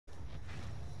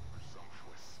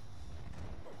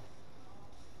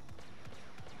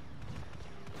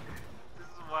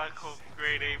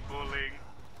grade A bullying.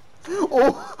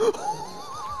 Oh!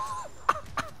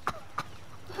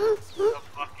 I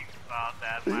fucking saw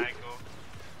that, Michael.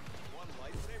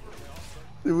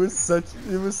 It was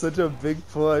such a big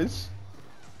push.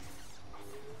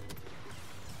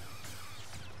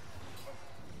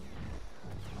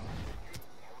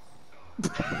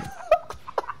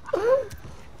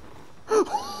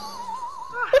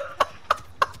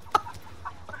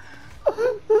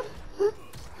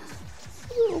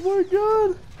 Oh my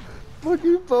god!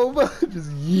 Fucking Boba!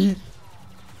 Just yeet!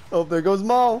 Oh, there goes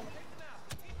Maul!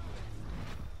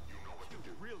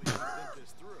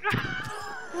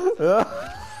 I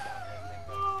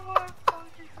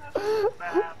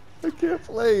can't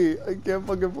play! I can't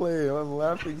fucking play! I'm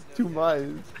laughing too much!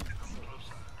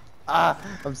 Ah!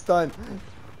 I'm stunned!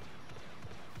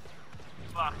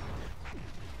 Fuck.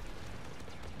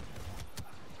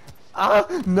 Ah!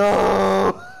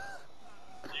 No!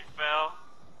 You fell.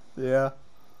 Yeah.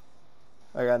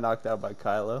 I got knocked out by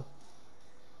Kylo.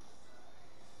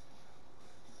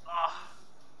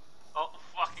 Oh,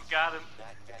 fucking got him.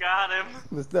 Got him.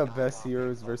 This is the best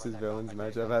heroes versus villains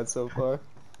match I've had so far.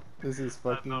 This is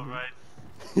I fucking... know, right?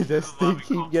 They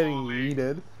keep getting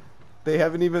yeeted. They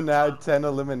haven't even had 10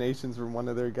 eliminations from one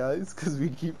of their guys because we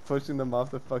keep pushing them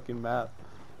off the fucking map.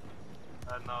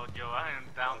 I know, yo, I am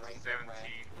down to 17.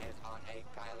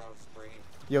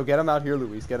 Yo, get him out here,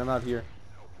 Luis. Get him out here.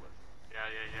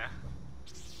 Yeah.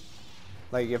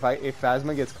 Like, if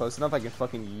Phasma gets close enough, I can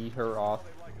fucking yeet her off.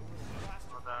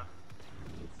 Hold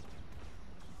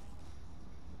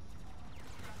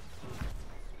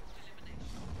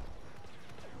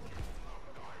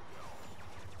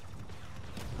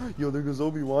on. Yo, there goes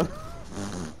Obi-Wan.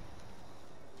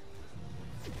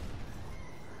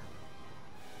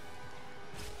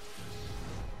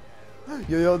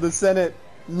 Yo, the Senate.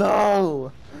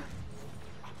 No!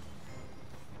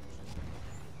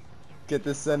 Get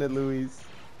the Senate, Luis.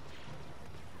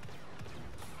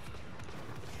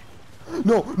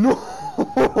 No!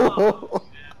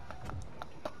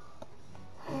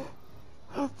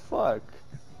 Oh, Fuck.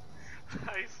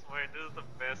 I swear, this is the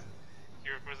best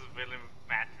hero versus villain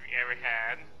match we ever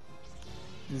had.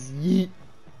 Just yeet.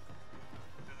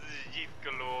 This is Yeet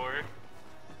galore.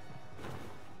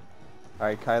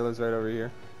 Alright, Kylo's right over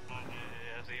here.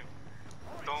 Yeah, see.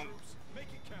 Don't.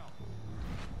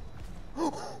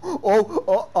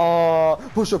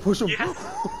 Push him. Yes.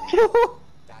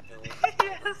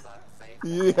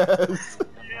 Yes. Yes.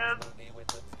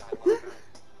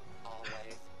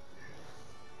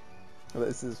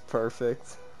 This is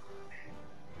perfect.